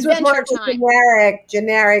right. This was more of a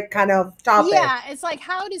generic kind of topic. Yeah, it's like,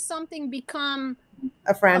 how does something become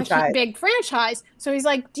a franchise, a big franchise? So he's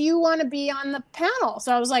like, do you want to be on the panel?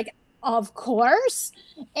 So I was like, of course.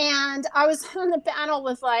 And I was on the panel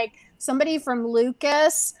with like somebody from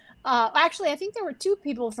Lucas. Actually, I think there were two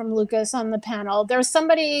people from Lucas on the panel. There was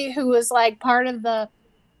somebody who was like part of the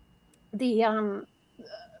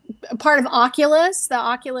part of Oculus, the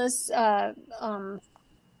Oculus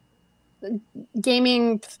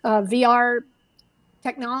gaming VR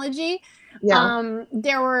technology. Yeah.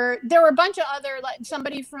 There were a bunch of other, like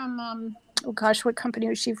somebody from oh gosh, what company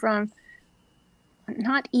was she from?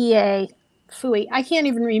 Not EA, Fooey. I can't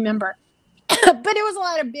even remember. But it was a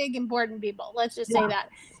lot of big important people. Let's just say that.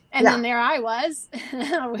 And then there I was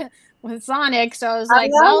with Sonic. So I was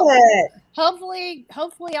like, well, hopefully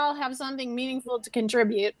I'll have something meaningful to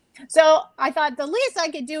contribute. So I thought the least I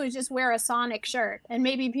could do is just wear a Sonic shirt, and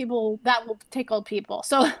maybe that will tickle people.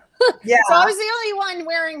 So yeah. So I was the only one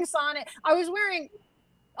wearing Sonic. I was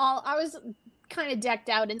kind of decked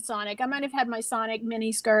out in Sonic. I might have had my Sonic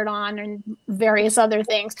mini skirt on and various other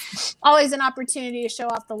things. Always an opportunity to show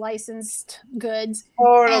off the licensed goods.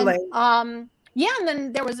 Totally. And, yeah, and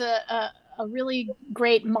then there was a really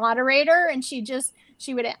great moderator, and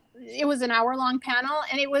it was an hour-long panel,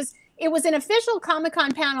 and it was an official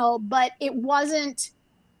Comic-Con panel, but it wasn't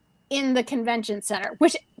in the convention center,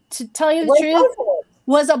 which, to tell you the truth,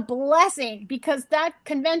 was a blessing, because that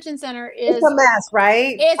convention center is a mess,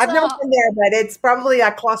 right? I've never been there, but it's probably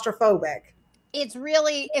claustrophobic. It's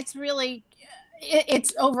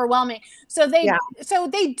overwhelming. So they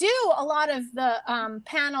do a lot of the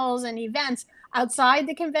panels and events outside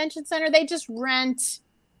the convention center. They just rent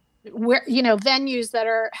venues that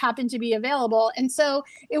happen to be available. And so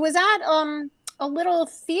it was at a little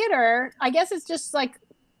theater. I guess it's just like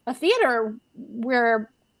a theater where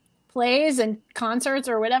plays and concerts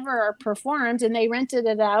or whatever are performed, and they rented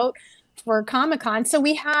it out for Comic-Con. So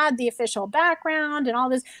we had the official background and all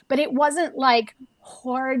this, but it wasn't like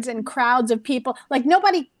hordes and crowds of people. Like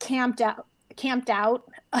nobody camped out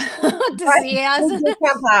to see us.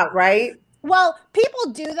 Camp out, right? Well,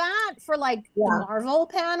 people do that for like the Marvel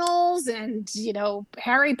panels and,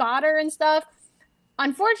 Harry Potter and stuff.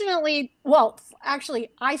 Unfortunately, well, actually,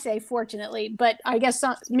 I say fortunately, but I guess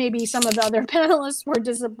maybe some of the other panelists were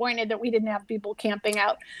disappointed that we didn't have people camping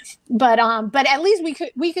out. But at least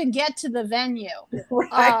we could get to the venue.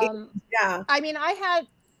 Right. Yeah. I mean,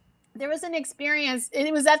 there was an experience, and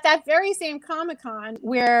it was at that very same Comic-Con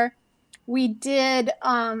where we did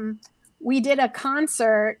a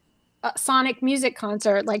concert, a Sonic music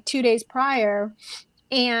concert, like 2 days prior,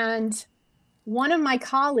 and one of my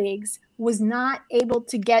colleagues was not able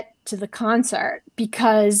to get to the concert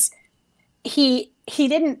because he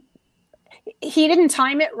didn't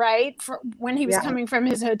time it right for when he was coming from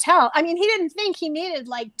his hotel. I mean, he didn't think he needed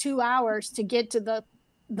like 2 hours to get to the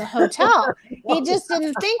hotel. He just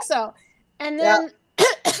didn't think so. And then,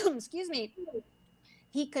 excuse me,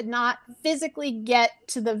 he could not physically get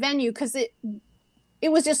to the venue because it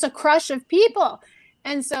was just a crush of people.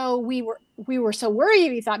 And so we were so worried.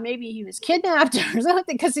 We thought maybe he was kidnapped or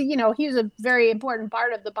something, because he was a very important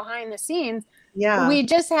part of the behind the scenes. Yeah. We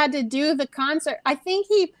just had to do the concert. I think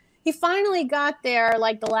he finally got there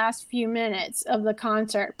like the last few minutes of the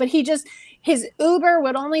concert, but his Uber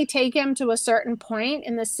would only take him to a certain point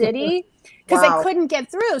in the city because they Wow. couldn't get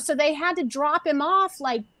through. So they had to drop him off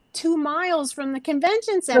like 2 miles from the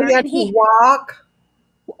convention So center, you had and to walk.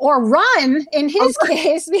 or run in his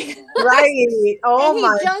case, because Right. Oh and he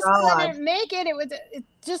my just God. couldn't make it. It was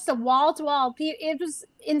just a wall to wall. It was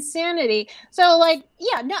insanity. So like,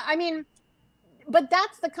 yeah, no, I mean, but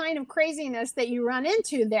that's the kind of craziness that you run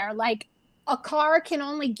into there. Like, a car can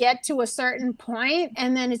only get to a certain point,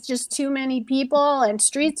 and then it's just too many people and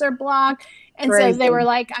streets are blocked. And so they were Crazy.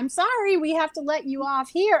 like, I'm sorry, we have to let you off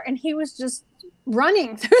here. And he was just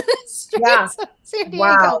running through the Yeah. streets of San Diego.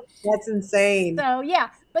 Wow. That's insane. So yeah,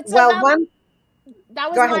 but so Well,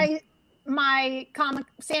 that go was ahead. my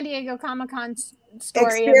San Diego Comic-Con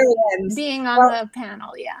story of Experience. being on the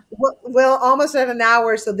panel. Yeah. We're almost at an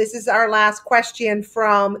hour, so this is our last question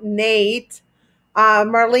from Nate.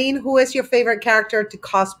 Marlene, who is your favorite character to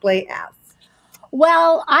cosplay as?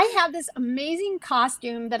 Well, I have this amazing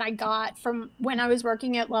costume that I got from when I was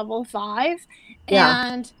working at Level 5.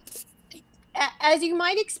 Yeah. And as you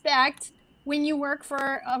might expect, when you work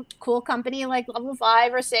for a cool company like Level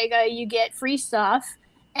 5 or Sega, you get free stuff,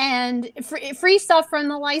 and free stuff from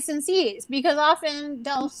the licensees, because often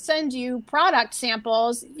they'll send you product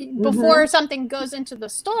samples before something goes into the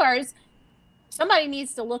stores. Somebody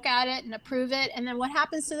needs to look at it and approve it, and then what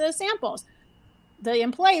happens to those samples? The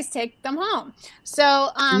employees take them home.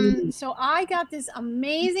 So so I got this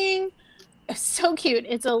amazing, so cute,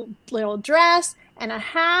 it's a little dress and a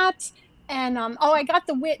hat. And I got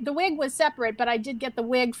the wig. The wig was separate, but I did get the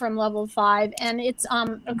wig from Level 5, and it's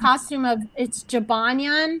a costume of, it's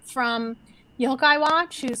Jibanyan from Yokai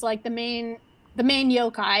Watch, who's like the main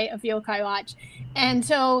yokai of Yokai Watch. And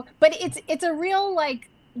so, but it's a real like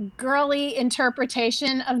girly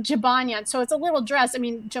interpretation of Jibanyan. So it's a little dress. I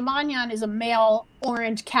mean, Jibanyan is a male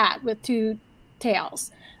orange cat with two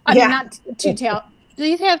tails. I mean, not two tails. Do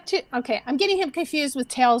you have two? Okay, I'm getting him confused with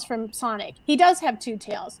Tails from Sonic. He does have two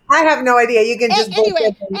tails. I have no idea. You can just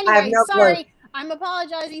anyway. I have no Sorry. clue. I'm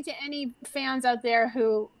apologizing to any fans out there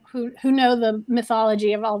who know the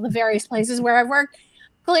mythology of all the various places where I've worked.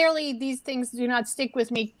 Clearly, these things do not stick with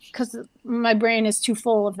me because my brain is too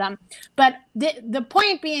full of them. But the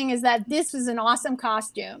point being is that this is an awesome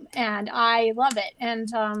costume, and I love it.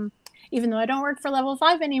 And even though I don't work for Level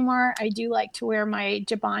 5 anymore, I do like to wear my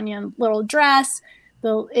Jibanyan little dress.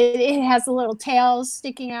 It has the little tails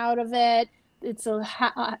sticking out of it. It's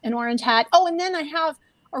an orange hat. Oh, and then I have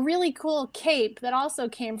a really cool cape that also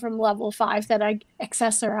came from Level 5 that I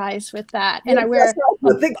accessorize with that. And I wear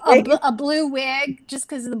a blue wig just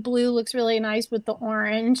because the blue looks really nice with the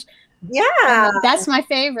orange. Yeah. And that's my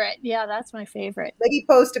favorite. Yeah, that's my favorite. Maybe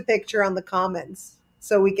post a picture on the comments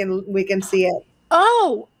so we can see it.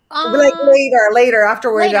 Oh. Like later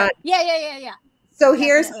after we're done. Yeah. So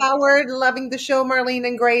here's Howard, loving the show, Marlene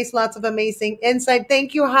and Grace. Lots of amazing insight.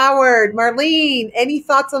 Thank you, Howard. Marlene, any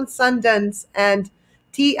thoughts on Sundance and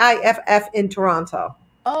TIFF in Toronto?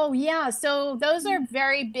 Oh, yeah. So those are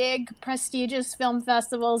very big, prestigious film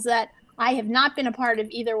festivals that I have not been a part of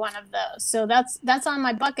either one of those. So that's on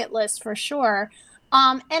my bucket list for sure.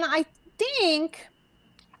 And I think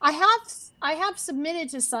I have submitted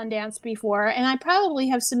to Sundance before, and I probably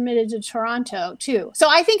have submitted to Toronto too. So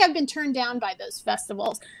I think I've been turned down by those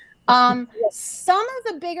festivals. Some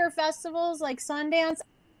of the bigger festivals like Sundance,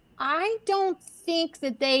 I don't think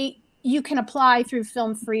that you can apply through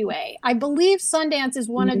Film Freeway. I believe Sundance is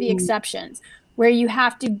one of the exceptions where you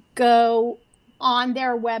have to go on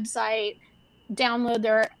their website, download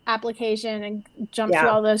their application, and jump through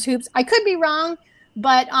all those hoops. I could be wrong,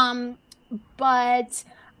 but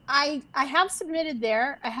I have submitted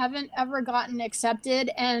there. I haven't ever gotten accepted,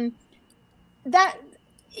 and that,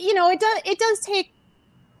 it does take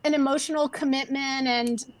an emotional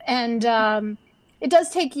commitment, and it does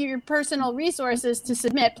take your personal resources to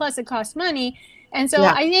submit. Plus, it costs money, and so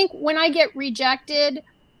I think when I get rejected,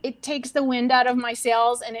 it takes the wind out of my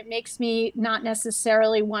sails, and it makes me not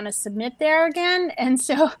necessarily want to submit there again. And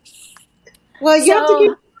so, well, you have to keep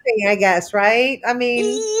going, I guess, right? I mean,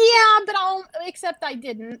 yeah, but except I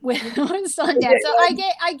didn't with Sundance. So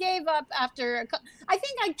I gave up after. I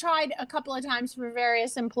think I tried a couple of times for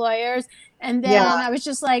various employers, and then I was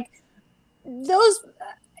just like,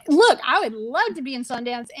 look, I would love to be in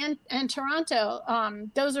Sundance and Toronto.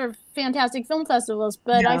 Those are fantastic film festivals,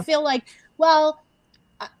 but I feel like, well,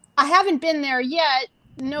 I haven't been there yet.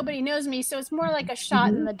 nobody knows me, so it's more like a shot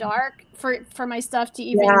in the dark for my stuff to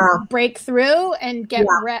even Yeah. break through and get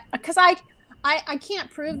Yeah. because I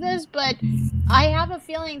can't prove this, but I have a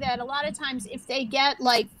feeling that a lot of times if they get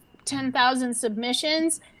like 10,000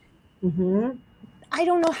 submissions, I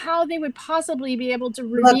don't know how they would possibly be able to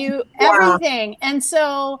review everything. And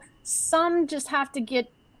so some just have to get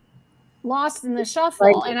lost in the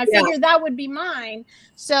shuffle. And I figured that would be mine.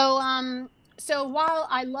 So so while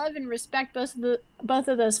I love and respect both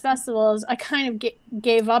of those festivals, I kind of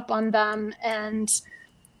gave up on them, and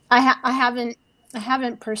I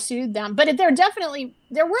haven't pursued them. But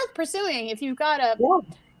they're worth pursuing if you've got a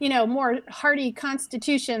more hardy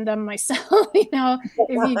constitution than myself.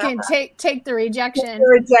 If you can take the rejection. The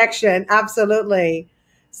rejection, absolutely.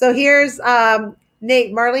 So here's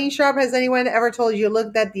Nate. Marlene Sharp, has anyone ever told you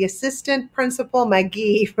looked at the assistant principal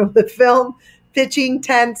McGee from the film Pitching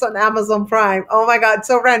Tents on Amazon Prime? Oh my God,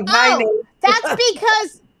 so Ren, hi Nate. That's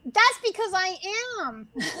because I am.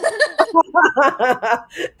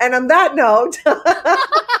 And on that note,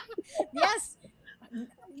 yes,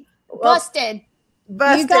 busted.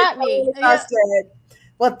 You got me. Busted.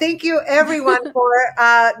 Well, thank you everyone for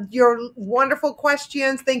your wonderful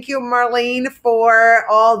questions. Thank you, Marlene, for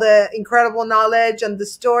all the incredible knowledge and the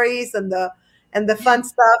stories and the fun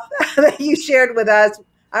stuff that you shared with us.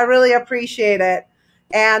 I really appreciate it.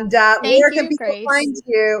 And where can people find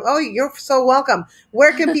you? Oh, you're so welcome.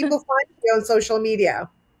 Where can people find you on social media?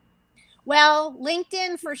 Well,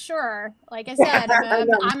 LinkedIn for sure. Like I said,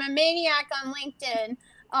 I'm a maniac on LinkedIn.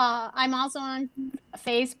 I'm also on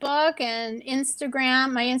Facebook and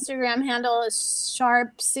Instagram. My Instagram handle is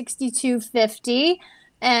sharp6250.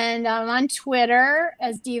 And I'm on Twitter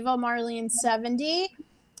as Diva Marlene70.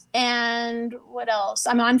 And what else?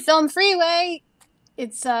 I'm on Film Freeway.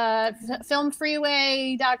 It's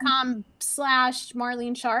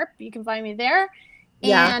filmfreeway.com/Marlene Sharp. You can find me there.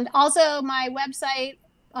 Yeah. And also my website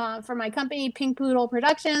for my company, Pink Poodle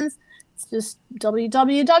Productions. It's just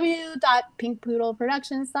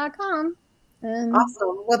www.pinkpoodleproductions.com.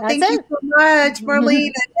 Awesome. Well, thank you so much, Marlene.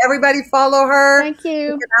 And everybody follow her. Thank you.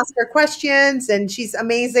 You can ask her questions, and she's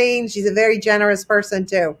amazing. She's a very generous person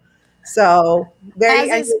too. So very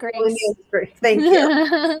unusual. Thank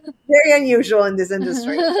you. Very unusual in this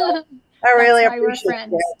industry. So I really appreciate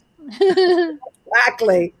it.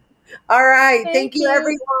 Exactly. All right. Thank you,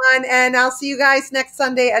 everyone. And I'll see you guys next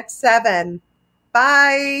Sunday at 7.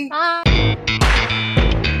 Bye. Bye.